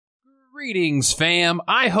Greetings, fam.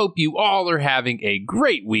 I hope you all are having a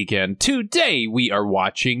great weekend. Today, we are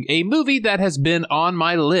watching a movie that has been on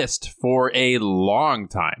my list for a long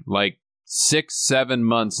time, like 6-7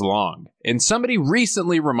 months long. And somebody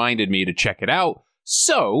recently reminded me to check it out.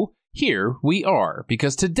 So, here we are,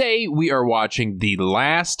 because today we are watching The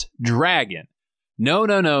Last Dragon. No,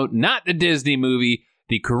 not the Disney movie,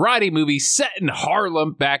 the karate movie set in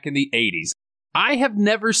Harlem back in the 80s. I have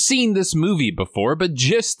never seen this movie before, but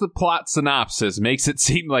just the plot synopsis makes it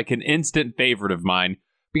seem like an instant favorite of mine,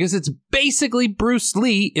 because it's basically Bruce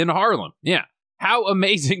Lee in Harlem. Yeah, how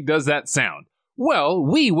amazing does that sound? Well,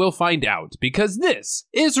 we will find out, because this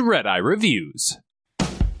is Redeye Reviews.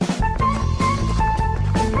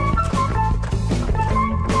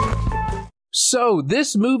 So,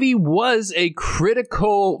 this movie was a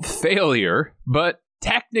critical failure, but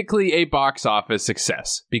technically a box office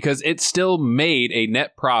success, because it still made a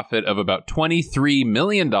net profit of about $23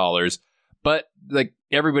 million, but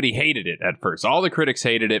everybody hated it at first. All the critics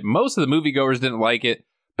hated it. Most of the moviegoers didn't like it,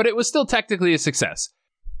 but it was still technically a success.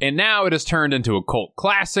 And now it has turned into a cult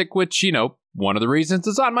classic, which, one of the reasons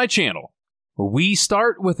it's on my channel. We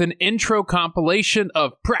start with an intro compilation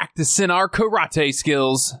of practicing our karate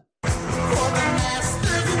skills.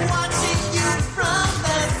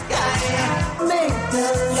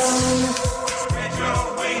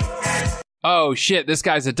 Oh shit, this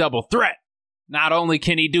guy's a double threat. Not only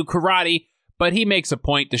can he do karate, but he makes a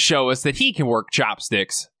point to show us that he can work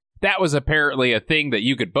chopsticks. That was apparently a thing that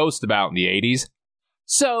you could boast about in the 80s.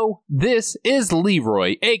 So, this is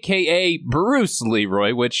Leroy, aka Bruce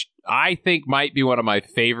Leroy, which I think might be one of my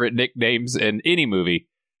favorite nicknames in any movie.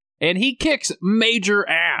 And he kicks major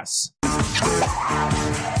ass.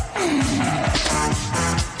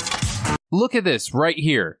 Look at this right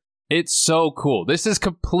here. It's so cool. This is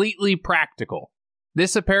completely practical.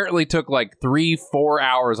 This apparently took like 3-4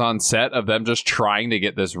 hours on set of them just trying to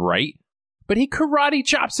get this right. But he karate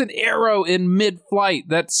chops an arrow in mid-flight.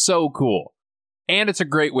 That's so cool. And it's a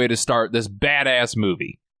great way to start this badass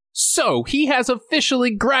movie. So, he has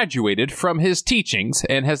officially graduated from his teachings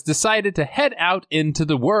and has decided to head out into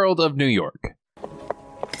the world of New York.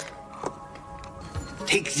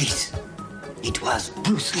 Take this. It was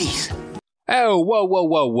Bruce Lee's. Oh,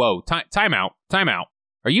 whoa. Time out.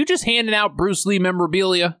 Are you just handing out Bruce Lee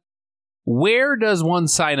memorabilia? Where does one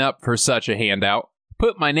sign up for such a handout?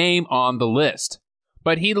 Put my name on the list.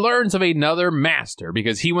 But he learns of another master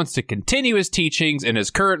because he wants to continue his teachings, and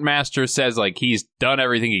his current master says he's done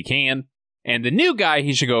everything he can. And the new guy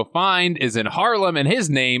he should go find is in Harlem, and his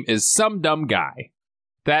name is Some Dumb Guy.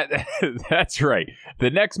 That's right. The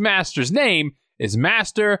next master's name is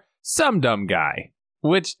Master Some Dumb Guy.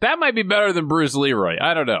 Which, that might be better than Bruce Leroy.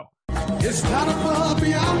 I don't know. It's not above,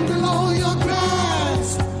 beyond, below your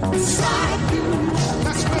glass. Inside you.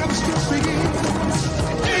 That's where the story begins.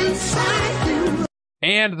 Inside you.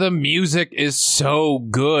 And the music is so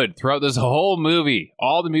good throughout this whole movie.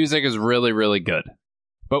 All the music is really, really good.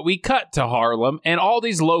 But we cut to Harlem, and all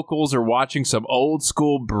these locals are watching some old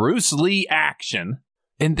school Bruce Lee action.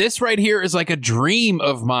 And this right here is like a dream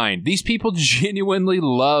of mine. These people genuinely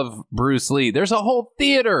love Bruce Lee. There's a whole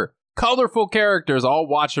theater, colorful characters all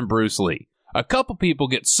watching Bruce Lee. A couple people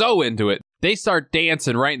get so into it, they start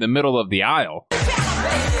dancing right in the middle of the aisle.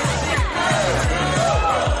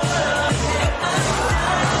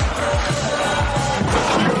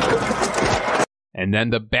 And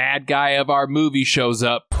then the bad guy of our movie shows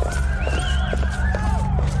up.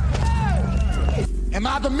 Am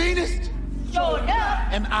I the meanest?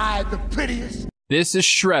 Am I the prettiest? This is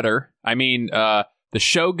Shredder. The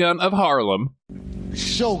Shogun of Harlem.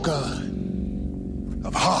 Shogun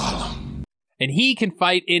of Harlem. And he can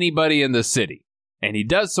fight anybody in the city. And he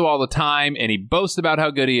does so all the time, and he boasts about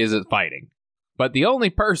how good he is at fighting. But the only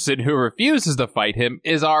person who refuses to fight him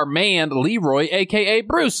is our man, Leroy, aka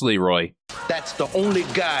Bruce Leroy. That's the only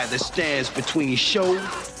guy that stands between show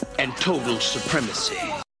and total supremacy.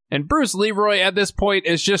 And Bruce Leroy at this point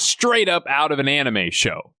is just straight up out of an anime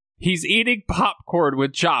show. He's eating popcorn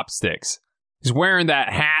with chopsticks. He's wearing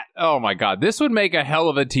that hat. Oh my god, this would make a hell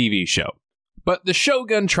of a TV show. But the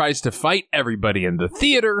Shogun tries to fight everybody in the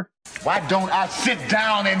theater. Why don't I sit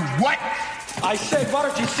down and what? I said, why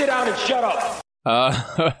don't you sit down and shut up?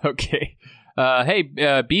 Okay. Hey,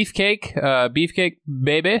 Beefcake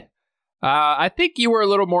baby. I think you were a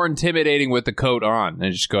little more intimidating with the coat on.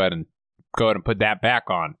 And just go ahead and put that back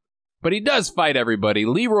on. But he does fight everybody.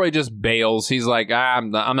 Leroy just bails. He's like, I'm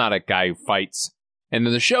not a guy who fights. And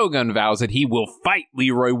then the Shogun vows that he will fight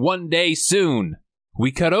Leroy one day soon.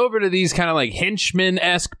 We cut over to these kind of like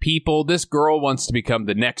henchman-esque people. This girl wants to become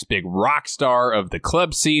the next big rock star of the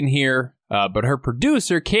club scene here, but her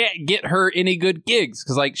producer can't get her any good gigs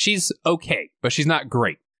because, like, she's okay, but she's not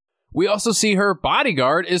great. We also see her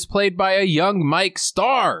bodyguard is played by a young Mike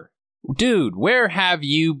Starr. Dude, where have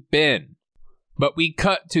you been? But we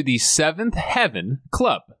cut to the Seventh Heaven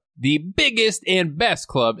Club, the biggest and best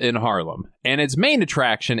club in Harlem. And its main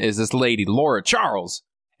attraction is this lady, Laura Charles,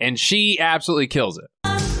 and she absolutely kills it.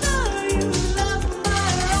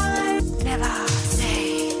 Never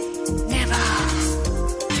say never.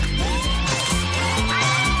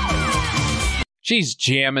 She's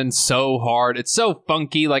jamming so hard. It's so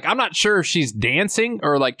funky. Like, I'm not sure if she's dancing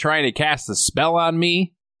or like trying to cast a spell on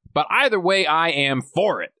me, but either way, I am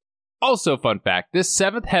for it. Also, fun fact, this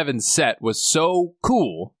Seventh Heaven set was so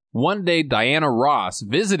cool. One day, Diana Ross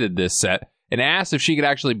visited this set and asked if she could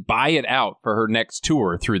actually buy it out for her next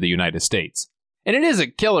tour through the United States. And it is a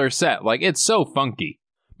killer set, like, it's so funky.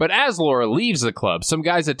 But as Laura leaves the club, some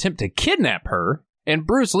guys attempt to kidnap her, and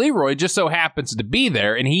Bruce Leroy just so happens to be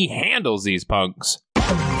there, and he handles these punks.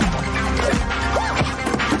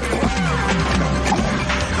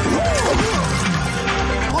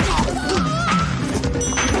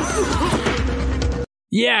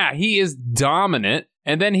 Yeah, he is dominant,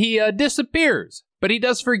 and then he disappears. But he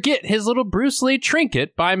does forget his little Bruce Lee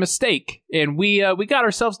trinket by mistake, and we got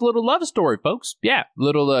ourselves a little love story, folks. Yeah,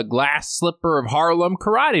 little glass slipper of Harlem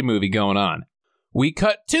karate movie going on. We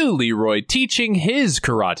cut to Leroy teaching his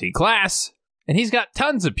karate class, and he's got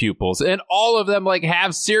tons of pupils, and all of them like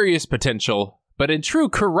have serious potential. But in true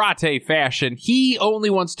karate fashion, he only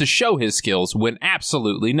wants to show his skills when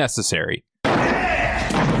absolutely necessary.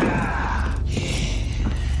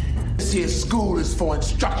 This here school is for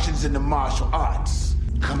instructions in the martial arts.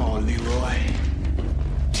 Come on, Leroy.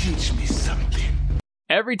 Teach me something.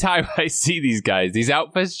 Every time I see these guys, these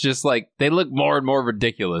outfits just like, they look more and more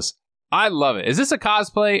ridiculous. I love it. Is this a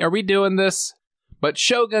cosplay? Are we doing this? But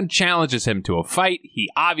Shogun challenges him to a fight. He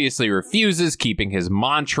obviously refuses, keeping his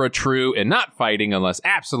mantra true and not fighting unless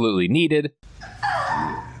absolutely needed.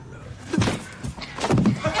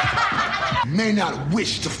 You may not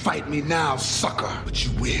wish to fight me now, sucker, but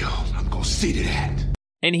you will. I'm gonna see to that.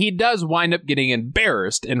 And he does wind up getting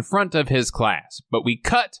embarrassed in front of his class. But we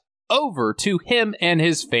cut over to him and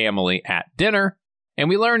his family at dinner, and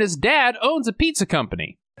we learn his dad owns a pizza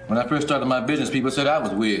company. When I first started my business, people said I was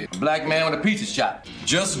weird. A black man with a pizza shop.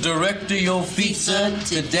 Just direct your pizza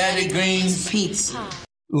to Daddy Green's Pizza.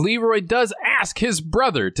 Leroy does ask his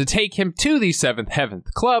brother to take him to the Seventh Heaven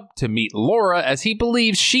Club to meet Laura, as he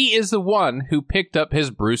believes she is the one who picked up his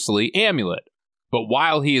Bruce Lee amulet. But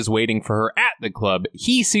while he is waiting for her at the club,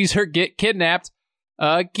 he sees her get kidnapped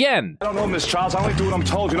again. I don't know, Miss Charles. I only do what I'm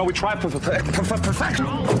told. You know, we try perfection.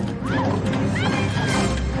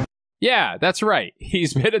 Yeah, that's right.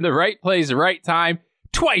 He's been in the right place, right time,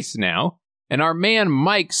 twice now. And our man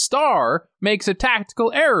Mike Starr makes a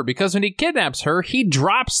tactical error because when he kidnaps her, he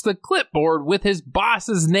drops the clipboard with his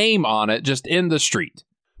boss's name on it just in the street.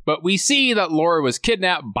 But we see that Laura was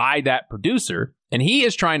kidnapped by that producer, and he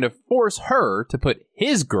is trying to force her to put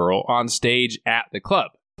his girl on stage at the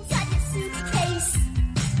club.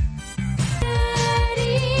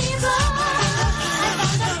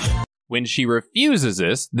 When she refuses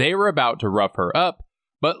this, they were about to rough her up,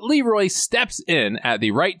 but Leroy steps in at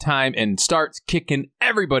the right time and starts kicking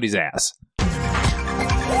everybody's ass.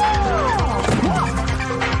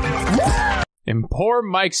 And poor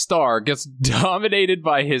Mike Starr gets dominated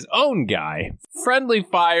by his own guy. Friendly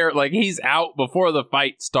fire, like he's out before the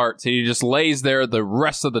fight starts, and he just lays there the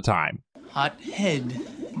rest of the time. Hot head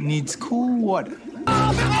needs cool water.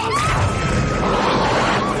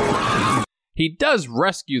 He does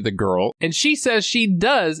rescue the girl, and she says she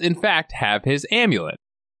does, in fact, have his amulet.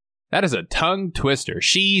 That is a tongue twister.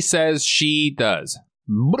 She says she does.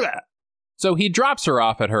 Blah. So he drops her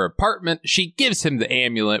off at her apartment. She gives him the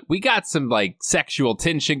amulet. We got some, like, sexual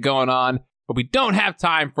tension going on, but we don't have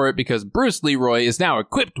time for it because Bruce Leroy is now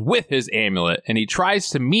equipped with his amulet, and he tries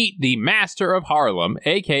to meet the master of Harlem,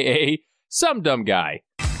 a.k.a. some dumb guy.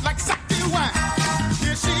 Like sake wine.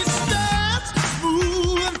 Here she stands,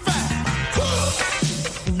 smooth and fine.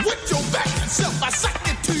 With your back and self, I suck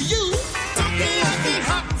it to you.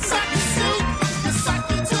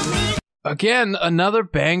 Again, another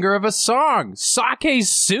banger of a song. Sake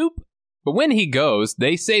soup? But when he goes,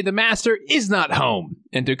 they say the master is not home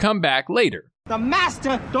and to come back later. The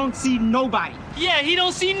master don't see nobody. Yeah, he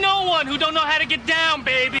don't see no one who don't know how to get down,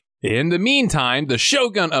 baby. In the meantime, the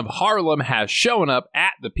Shogun of Harlem has shown up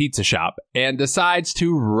at the pizza shop and decides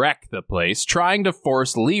to wreck the place, trying to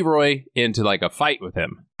force Leroy into like a fight with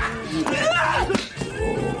him.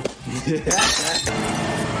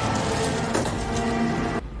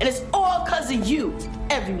 And it's all because of you.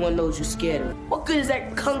 Everyone knows you're scared of him. What good is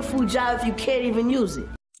that kung fu job if you can't even use it?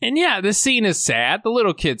 And yeah, this scene is sad. The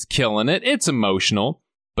little kid's killing it. It's emotional.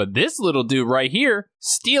 But this little dude right here,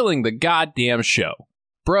 stealing the goddamn show.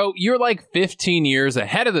 Bro, you're like 15 years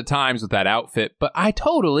ahead of the times with that outfit, but I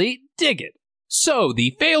totally dig it. So,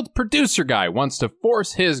 the failed producer guy wants to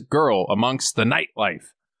force his girl amongst the nightlife.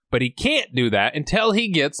 But he can't do that until he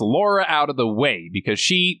gets Laura out of the way because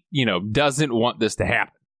she, doesn't want this to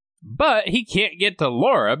happen. But he can't get to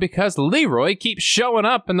Laura because Leroy keeps showing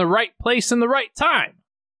up in the right place in the right time.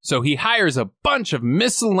 So he hires a bunch of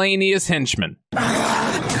miscellaneous henchmen.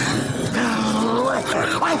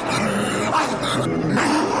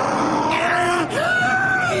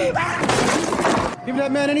 Give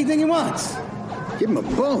that man anything he wants. Give him a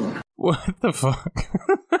bone. What the fuck?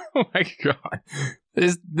 Oh my god.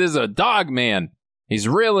 This is a dog man. He's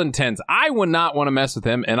real intense. I would not want to mess with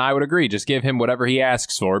him, and I would agree. Just give him whatever he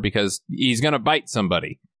asks for because he's going to bite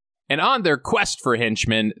somebody. And on their quest for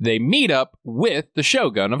henchmen, they meet up with the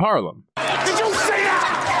Shogun of Harlem. Did you say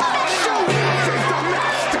that?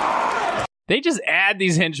 They just add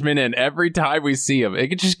these henchmen in every time we see them.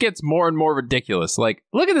 It just gets more and more ridiculous. Like,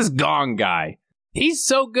 look at this Gong guy. He's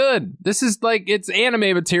so good. This is like, it's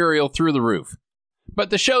anime material through the roof. But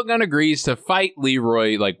the Shogun agrees to fight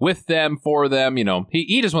Leroy, like, with them, for them,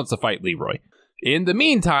 he just wants to fight Leroy. In the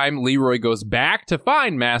meantime, Leroy goes back to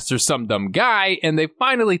find Master Some Dumb Guy, and they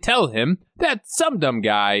finally tell him that Some Dumb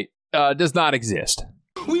Guy does not exist.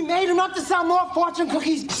 We made enough to sell more fortune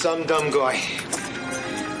cookies. Some dumb guy.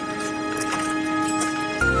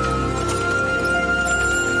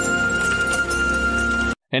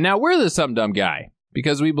 And now we're the Some Dumb Guy,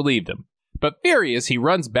 because we believed him. But furious, he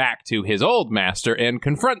runs back to his old master and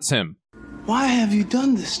confronts him. Why have you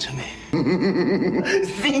done this to me?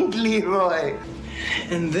 Think, Leroy.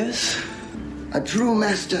 And this? A true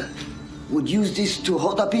master would use this to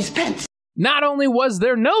hold up his pants. Not only was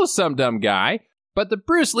there no Some Dumb Guy, but the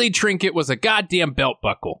Bruce Lee trinket was a goddamn belt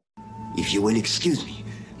buckle. If you will excuse me,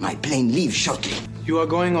 my plane leaves shortly. You are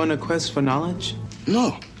going on a quest for knowledge?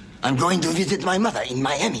 No, I'm going to visit my mother in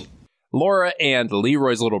Miami. Laura and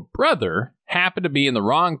Leroy's little brother happen to be in the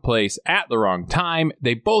wrong place at the wrong time.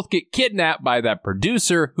 They both get kidnapped by that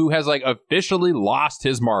producer who has officially lost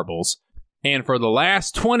his marbles. And for the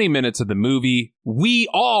last 20 minutes of the movie, we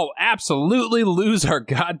all absolutely lose our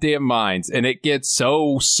goddamn minds. And it gets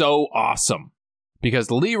so awesome.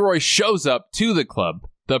 Because Leroy shows up to the club.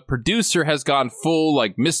 The producer has gone full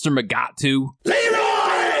Mr. Magatu.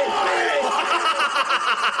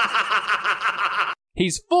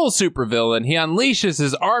 He's full supervillain. He unleashes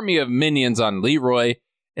his army of minions on Leroy.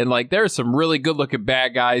 And there's some really good looking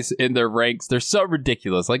bad guys in their ranks. They're so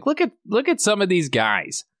ridiculous. Look at some of these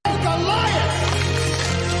guys.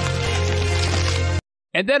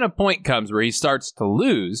 And then a point comes where he starts to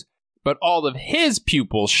lose, but all of his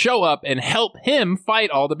pupils show up and help him fight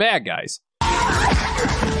all the bad guys.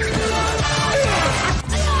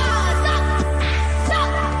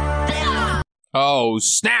 Oh,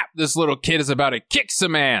 snap! This little kid is about to kick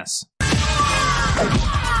some ass.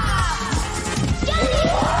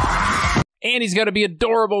 And he's going to be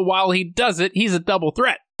adorable while he does it. He's a double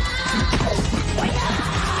threat.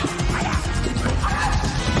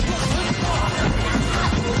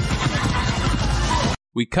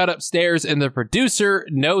 We cut upstairs and the producer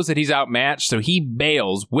knows that he's outmatched, so he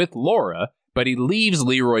bails with Laura, but he leaves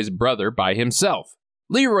Leroy's brother by himself.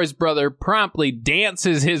 Leroy's brother promptly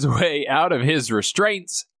dances his way out of his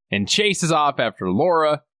restraints and chases off after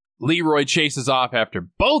Laura. Leroy chases off after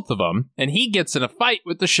both of them, and he gets in a fight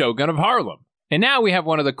with the Shogun of Harlem. And now we have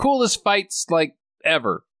one of the coolest fights,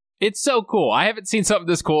 ever. It's so cool. I haven't seen something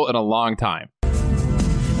this cool in a long time.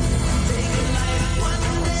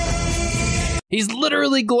 He's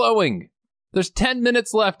literally glowing. There's 10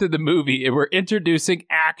 minutes left in the movie, and we're introducing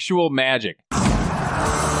actual magic.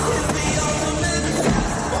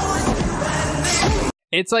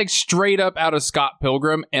 It's straight up out of Scott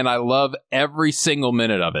Pilgrim, and I love every single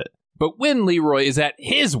minute of it. But when Leroy is at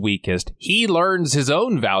his weakest, he learns his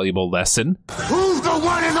own valuable lesson. Who's the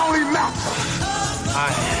one and only master?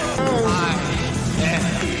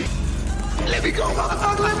 Let me go,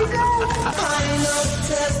 motherfucker, let me go!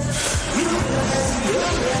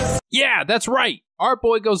 Yeah, that's right. Our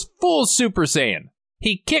boy goes full Super Saiyan.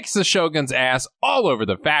 He kicks the Shogun's ass all over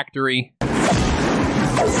the factory.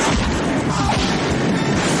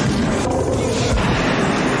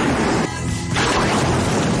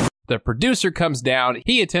 The producer comes down.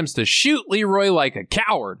 He attempts to shoot Leroy like a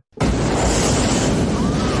coward.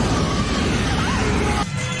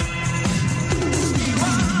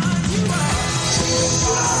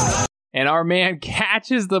 and our man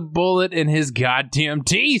catches the bullet in his goddamn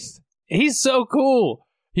teeth. He's so cool.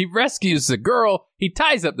 He rescues the girl, he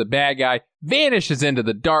ties up the bad guy, vanishes into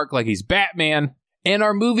the dark like he's Batman, and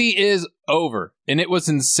our movie is over. And it was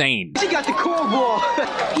insane. She got the cornball.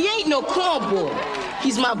 He ain't no cornball.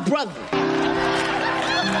 He's my brother.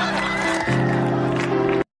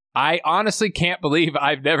 I honestly can't believe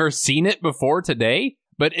I've never seen it before today,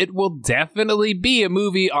 but it will definitely be a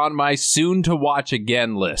movie on my soon-to-watch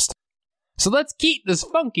again list. So let's keep this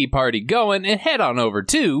funky party going and head on over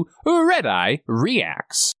to Redeye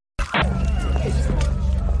Reacts.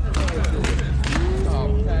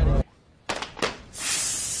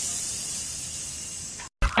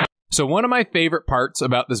 So one of my favorite parts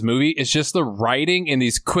about this movie is just the writing and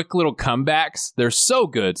these quick little comebacks. They're so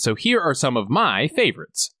good, so here are some of my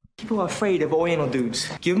favorites. People are afraid of Oriental dudes.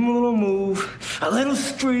 Give them a little move, a little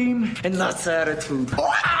scream, and lots of attitude.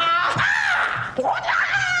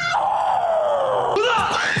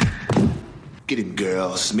 Get him,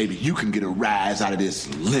 girls. Maybe you can get a rise out of this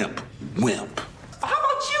limp wimp. How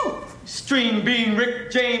about you? Stream being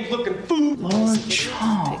Rick James looking fool. Lord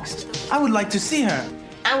Charles. I would like to see her.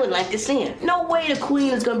 I would like to see him. No way the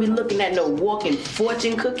queen is gonna be looking at no walking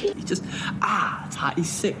fortune cookie. He just, it's hot, he's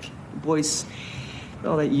sick. Boys,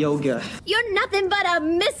 all that yoga. You're nothing but a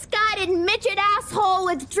misguided midget asshole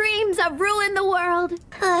with dreams of ruling the world.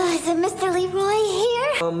 Is it Mr.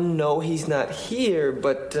 Leroy here? No, he's not here,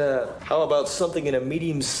 but how about something in a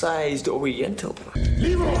medium-sized Oriental?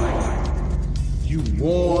 Leroy! You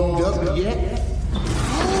warmed up yet?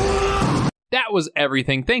 That was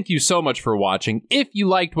everything. Thank you so much for watching. If you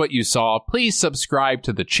liked what you saw, please subscribe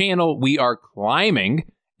to the channel. We are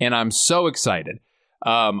climbing, and I'm so excited.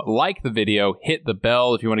 Like the video, hit the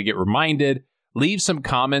bell if you want to get reminded. Leave some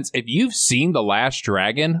comments. If you've seen The Last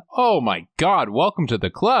Dragon, oh my God, welcome to the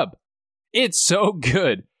club. It's so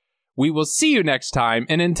good. We will see you next time,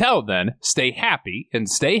 and until then, stay happy and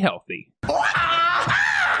stay healthy.